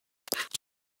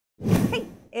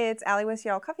it's Allie with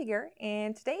Seattle Coffee Gear,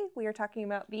 and today we are talking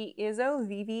about the Izzo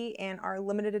Vivi and our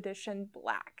limited edition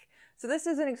black. So this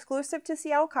is an exclusive to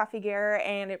Seattle Coffee Gear,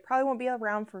 and it probably won't be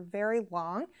around for very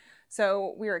long.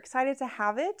 So we're excited to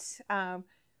have it.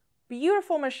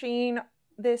 Beautiful machine.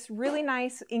 This really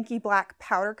nice inky black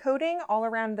powder coating all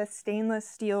around the stainless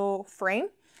steel frame.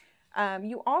 I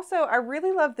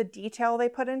really love the detail they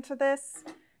put into this.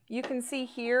 You can see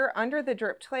here under the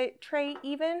drip tray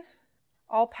even,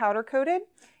 all powder coated,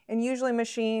 and usually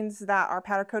machines that are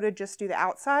powder coated just do the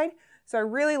outside. So I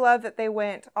really love that they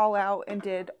went all out and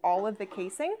did all of the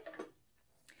casing.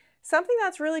 Something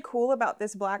that's really cool about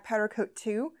this black powder coat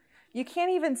too, you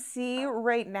can't even see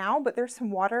right now, but there's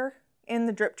some water in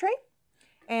the drip tray.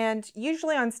 And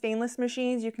usually on stainless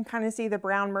machines, you can kind of see the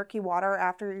brown murky water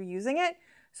after you're using it.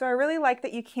 So I really like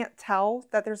that you can't tell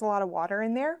that there's a lot of water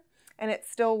in there and it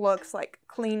still looks like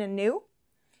clean and new.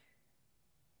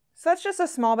 So that's just a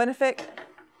small benefit,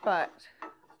 but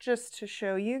just to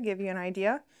show you, give you an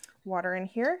idea, water in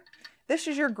here. This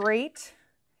is your grate,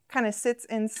 kind of sits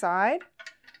inside.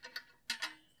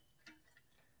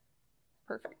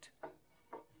 Perfect.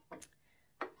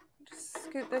 Just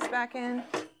scoot this back in.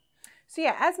 So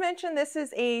yeah, as mentioned, this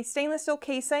is a stainless steel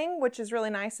casing, which is really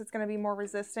nice. It's going to be more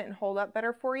resistant and hold up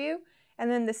better for you.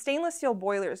 And then the stainless steel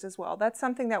boilers as well. That's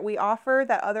something that we offer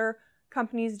that other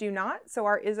companies do not. So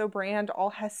our Izzo brand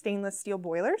all has stainless steel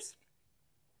boilers.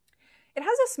 It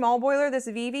has a small boiler, this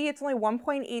Vivi. It's only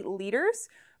 1.8 liters,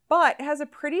 but it has a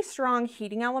pretty strong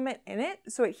heating element in it.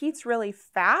 So it heats really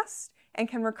fast and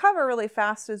can recover really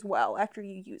fast as well after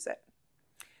you use it.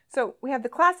 So we have the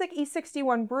classic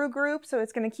E61 brew group. So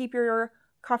it's going to keep your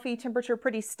coffee temperature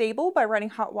pretty stable by running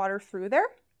hot water through there.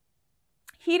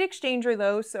 Heat exchanger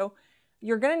though, so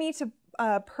you're going to need to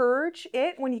purge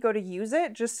it when you go to use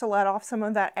it just to let off some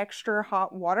of that extra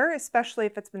hot water, especially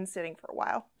if it's been sitting for a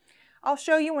while. I'll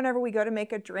show you whenever we go to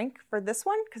make a drink for this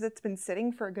one because it's been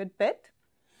sitting for a good bit.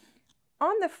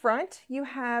 On the front, you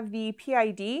have the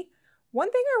PID.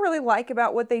 One thing I really like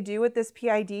about what they do with this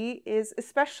PID is,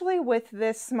 especially with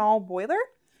this small boiler,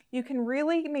 you can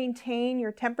really maintain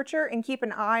your temperature and keep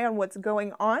an eye on what's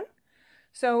going on.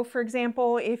 So for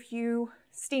example, if you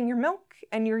steam your milk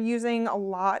and you're using a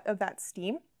lot of that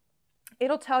steam,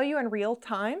 it'll tell you in real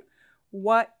time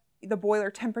what the boiler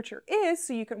temperature is,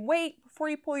 so you can wait before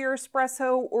you pull your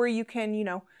espresso, or you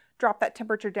can, drop that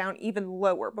temperature down even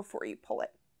lower before you pull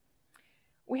it.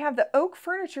 We have the oak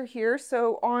furniture here,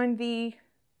 so on the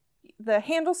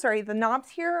knobs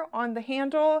here on the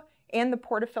handle and the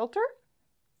portafilter.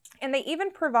 And they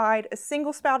even provide a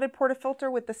single spouted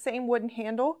portafilter with the same wooden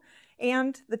handle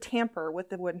and the tamper with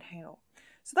the wooden handle.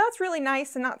 So that's really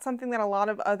nice and not something that a lot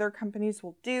of other companies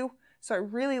will do. So I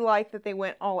really like that they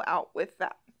went all out with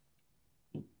that.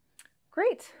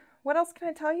 Great. What else can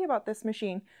I tell you about this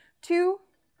machine? 2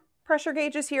 pressure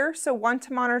gauges here. So one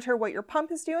to monitor what your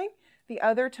pump is doing, the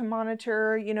other to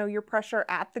monitor, your pressure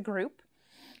at the group.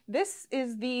 This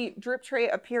is the drip tray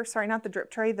up here. Sorry, not the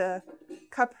drip tray, the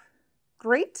cup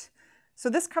grate. So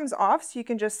this comes off, so you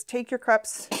can just take your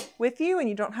cups with you and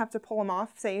you don't have to pull them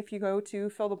off, say if you go to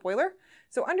fill the boiler.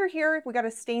 So under here, we got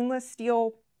a stainless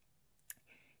steel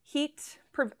heat,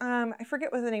 I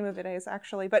forget what the name of it is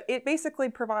actually, but it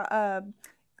basically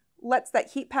lets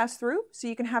that heat pass through so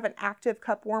you can have an active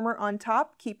cup warmer on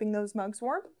top, keeping those mugs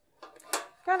warm.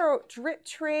 Got a drip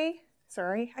tray,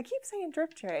 sorry, I keep saying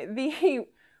drip tray, the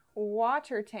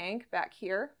water tank back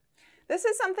here. This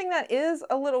is something that is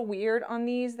a little weird on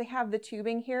these. They have the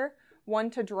tubing here, one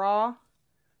to draw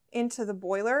into the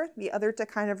boiler, the other to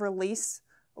kind of release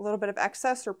a little bit of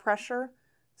excess or pressure.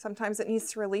 Sometimes it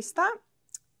needs to release that,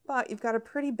 but you've got a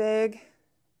pretty big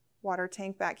water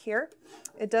tank back here.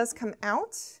 It does come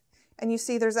out, and you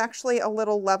see there's actually a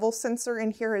little level sensor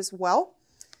in here as well.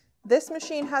 This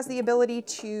machine has the ability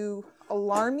to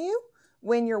alarm you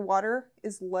when your water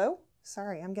is low.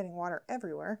 Sorry, I'm getting water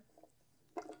everywhere.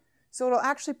 So it'll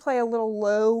actually play a little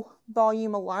low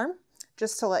volume alarm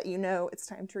just to let you know it's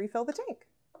time to refill the tank.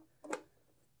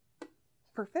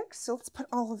 Perfect, so let's put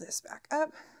all of this back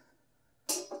up.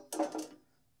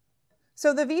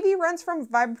 So the Vivi runs from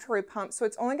vibratory pump, so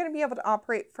it's only going to be able to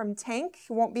operate from tank.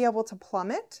 You won't be able to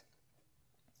plumb it.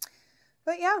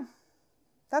 But yeah,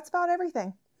 that's about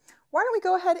everything. Why don't we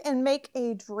go ahead and make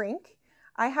a drink?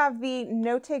 I have the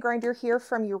Note grinder here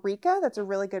from Eureka. That's a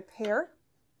really good pair.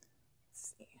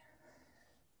 Let's see.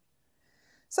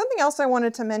 Something else I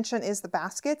wanted to mention is the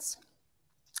baskets.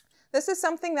 This is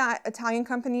something that Italian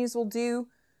companies will do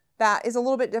that is a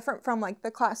little bit different from like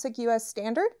the classic US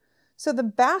standard. So the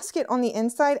basket on the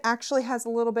inside actually has a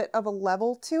little bit of a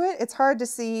level to it. It's hard to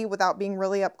see without being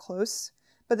really up close,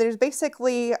 but there's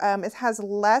basically, it has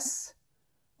less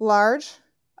large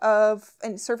of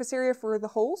a surface area for the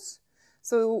holes.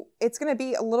 So it's going to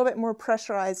be a little bit more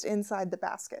pressurized inside the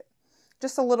basket.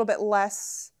 Just a little bit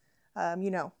less,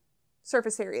 you know,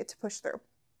 surface area to push through.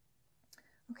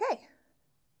 Okay.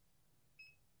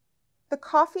 The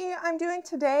coffee I'm doing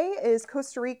today is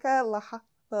Costa Rica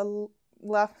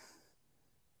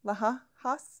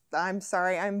I'm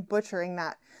sorry, I'm butchering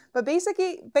that. But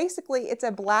basically it's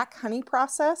a black honey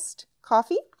processed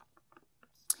coffee,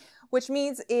 which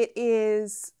means it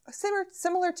is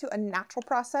similar to a natural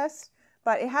process,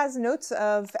 but it has notes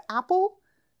of apple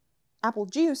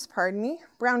juice, pardon me,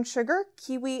 brown sugar,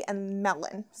 kiwi, and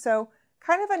melon. So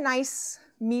kind of a nice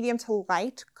medium to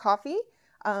light coffee.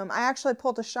 I actually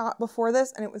pulled a shot before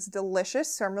this and it was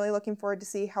delicious. So I'm really looking forward to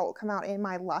see how it will come out in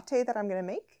my latte that I'm going to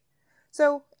make.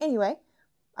 So anyway,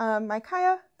 my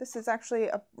Kaya, this is actually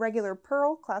a regular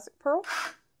pearl, classic pearl.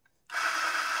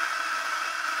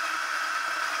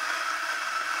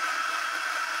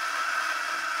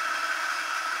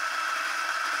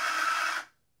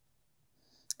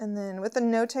 And then with the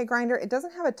Note grinder, it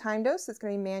doesn't have a time dose, it's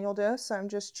going to be manual dose, so I'm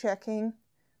just checking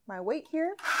my weight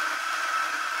here.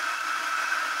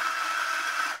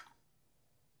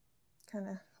 Kind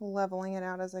of leveling it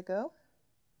out as I go.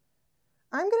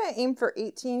 I'm going to aim for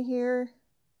 18 here,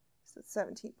 so it's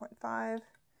 17.5.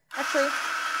 Actually,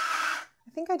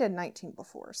 I think I did 19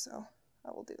 before, so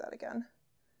I will do that again.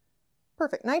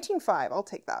 Perfect, 19.5, I'll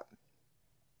take that.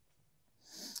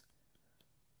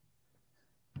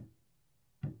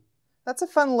 That's a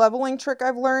fun leveling trick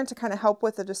I've learned to kind of help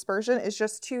with the dispersion. It's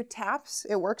just 2 taps.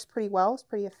 It works pretty well. It's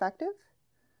pretty effective.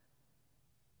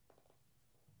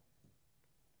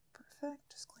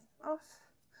 Perfect. Just clean it off.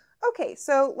 Okay,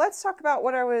 so let's talk about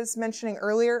what I was mentioning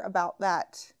earlier about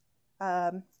that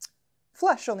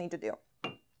flush you'll need to do.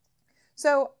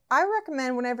 So I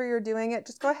recommend whenever you're doing it,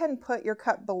 just go ahead and put your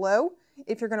cup below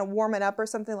if you're going to warm it up or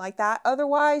something like that.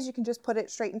 Otherwise, you can just put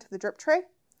it straight into the drip tray.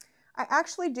 I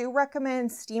actually do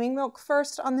recommend steaming milk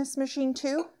first on this machine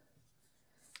too.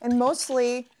 And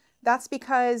mostly that's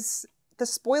because the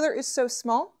spoiler is so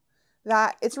small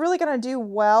that it's really going to do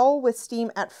well with steam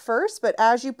at first, but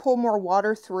as you pull more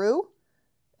water through,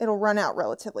 it'll run out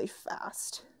relatively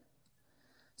fast.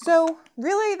 So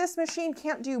really this machine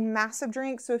can't do massive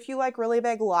drinks. So if you like really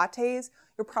big lattes,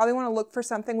 you'll probably want to look for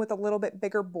something with a little bit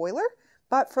bigger boiler.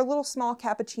 But for little small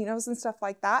cappuccinos and stuff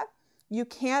like that, you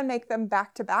can make them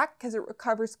back to back because it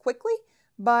recovers quickly,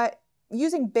 but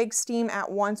using big steam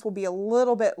at once will be a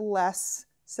little bit less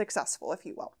successful, if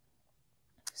you will.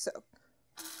 So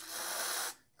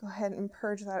go ahead and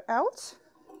purge that out.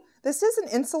 This is an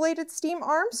insulated steam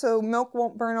arm, so milk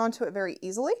won't burn onto it very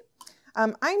easily.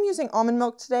 I'm using almond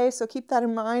milk today, so keep that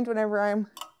in mind whenever I'm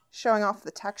showing off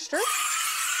the texture.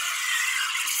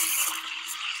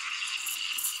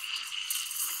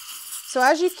 So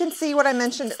as you can see what I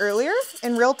mentioned earlier,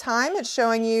 in real time it's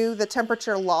showing you the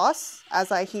temperature loss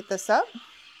as I heat this up.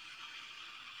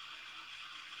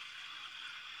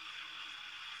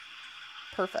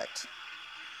 Perfect.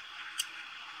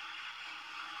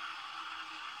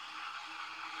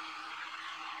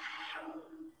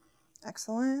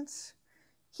 Excellent.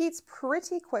 Heats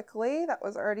pretty quickly. That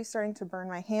was already starting to burn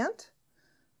my hand.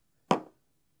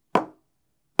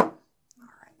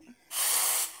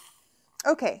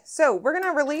 Okay, so we're going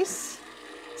to release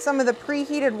some of the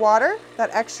preheated water, that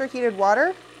extra heated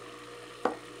water,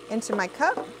 into my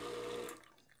cup.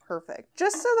 Perfect.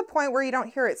 Just to the point where you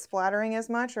don't hear it splattering as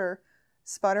much or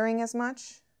sputtering as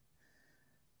much.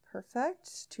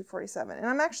 Perfect. 247. And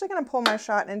I'm actually going to pull my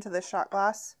shot into this shot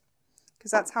glass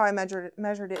because that's how I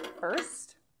measured it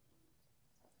first.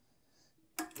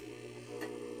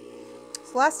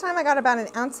 So last time I got about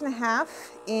 1.5 ounces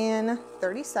in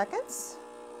 30 seconds.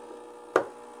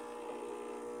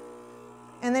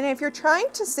 And then if you're trying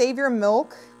to save your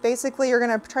milk, basically you're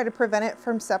going to try to prevent it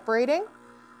from separating.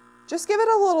 Just give it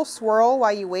a little swirl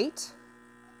while you wait.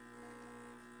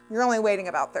 You're only waiting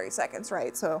about 30 seconds,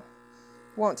 right? So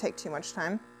it won't take too much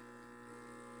time.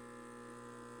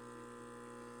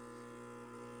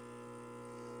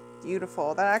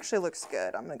 Beautiful. That actually looks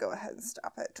good. I'm going to go ahead and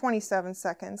stop it. 27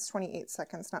 seconds, 28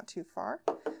 seconds, not too far.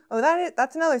 Oh,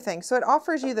 that's another thing. So it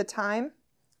offers you the time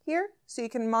here, so you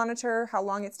can monitor how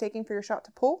long it's taking for your shot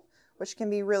to pull, which can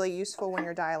be really useful when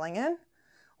you're dialing in,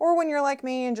 or when you're like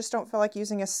me and just don't feel like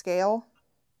using a scale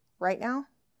right now.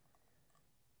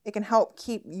 It can help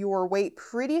keep your weight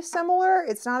pretty similar.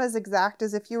 It's not as exact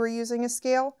as if you were using a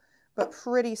scale, but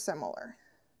pretty similar.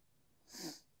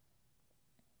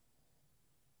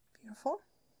 Beautiful.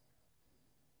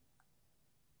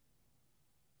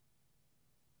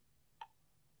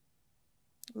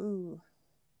 Ooh,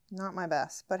 not my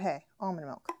best, but hey, almond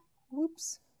milk.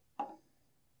 Whoops.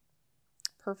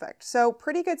 Perfect. So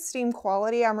pretty good steam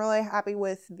quality. I'm really happy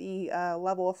with the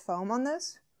level of foam on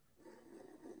this.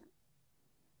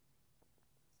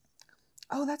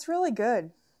 Oh, that's really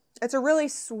good. It's a really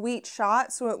sweet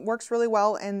shot, so it works really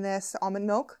well in this almond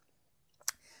milk,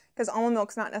 because almond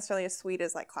milk's not necessarily as sweet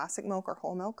as like classic milk or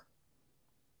whole milk.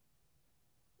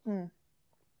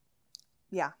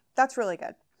 Yeah, that's really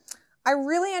good. I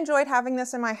really enjoyed having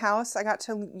this in my house. I got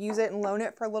to use it and loan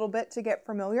it for a little bit to get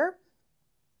familiar,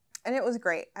 and it was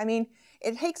great. I mean,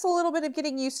 it takes a little bit of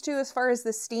getting used to as far as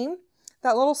the steam.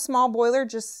 That little small boiler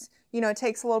just, you know, it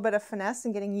takes a little bit of finesse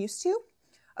and getting used to.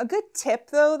 A good tip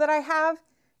though that I have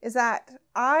is that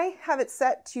I have it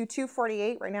set to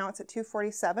 248. Right now it's at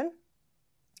 247.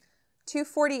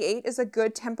 248 is a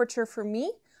good temperature for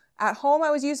me. At home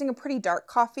I was using a pretty dark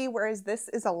coffee, whereas this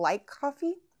is a light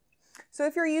coffee. So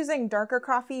if you're using darker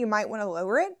coffee, you might want to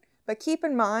lower it, but keep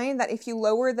in mind that if you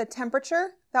lower the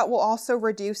temperature, that will also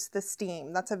reduce the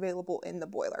steam that's available in the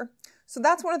boiler. So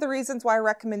that's one of the reasons why I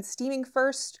recommend steaming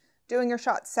first, doing your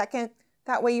shot second.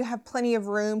 That way you have plenty of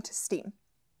room to steam.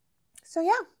 So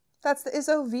yeah, that's the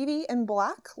Izzo Vivi in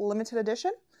black limited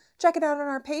edition. Check it out on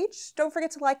our page. Don't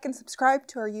forget to like and subscribe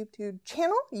to our YouTube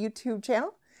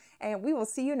channel, and we will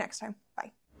see you next time.